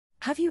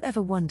Have you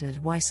ever wondered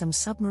why some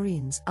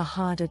submarines are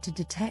harder to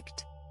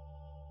detect?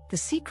 The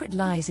secret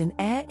lies in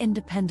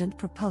air-independent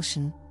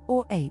propulsion,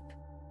 or AIP.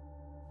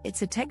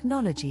 It's a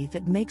technology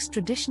that makes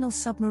traditional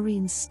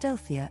submarines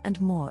stealthier and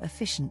more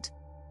efficient.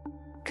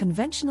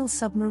 Conventional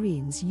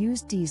submarines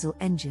use diesel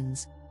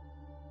engines.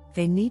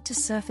 They need to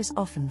surface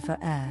often for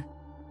air.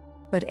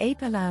 But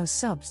AIP allows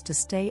subs to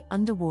stay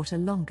underwater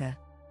longer.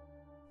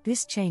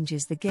 This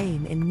changes the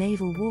game in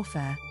naval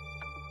warfare.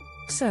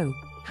 So,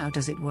 how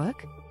does it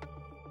work?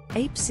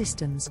 AIP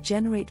systems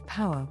generate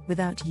power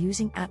without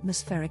using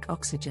atmospheric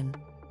oxygen.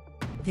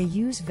 They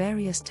use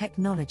various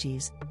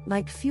technologies,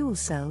 like fuel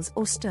cells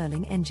or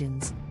Stirling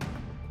engines.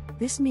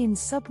 This means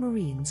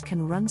submarines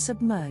can run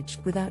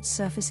submerged without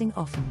surfacing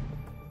often.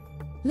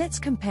 Let's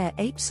compare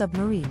AIP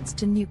submarines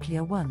to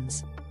nuclear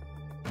ones.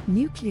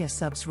 Nuclear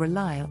subs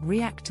rely on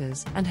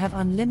reactors and have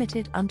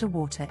unlimited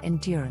underwater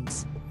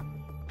endurance.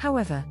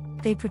 However,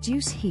 they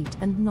produce heat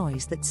and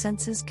noise that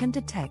sensors can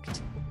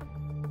detect.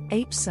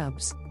 AIP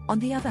subs, on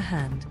the other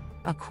hand,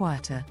 are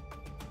quieter.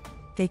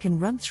 They can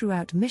run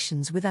throughout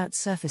missions without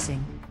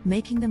surfacing,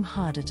 making them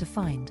harder to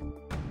find.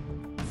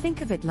 Think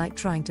of it like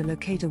trying to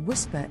locate a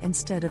whisper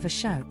instead of a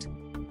shout.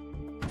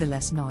 The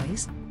less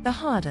noise, the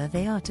harder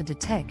they are to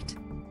detect.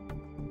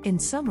 In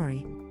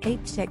summary,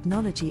 AIP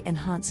technology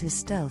enhances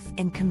stealth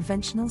in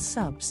conventional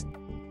subs.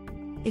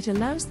 It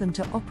allows them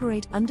to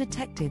operate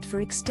undetected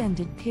for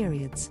extended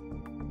periods.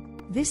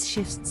 This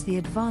shifts the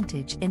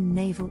advantage in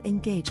naval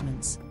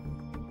engagements.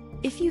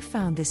 If you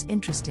found this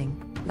interesting,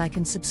 like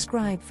and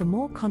subscribe for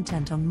more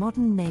content on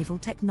modern naval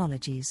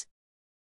technologies.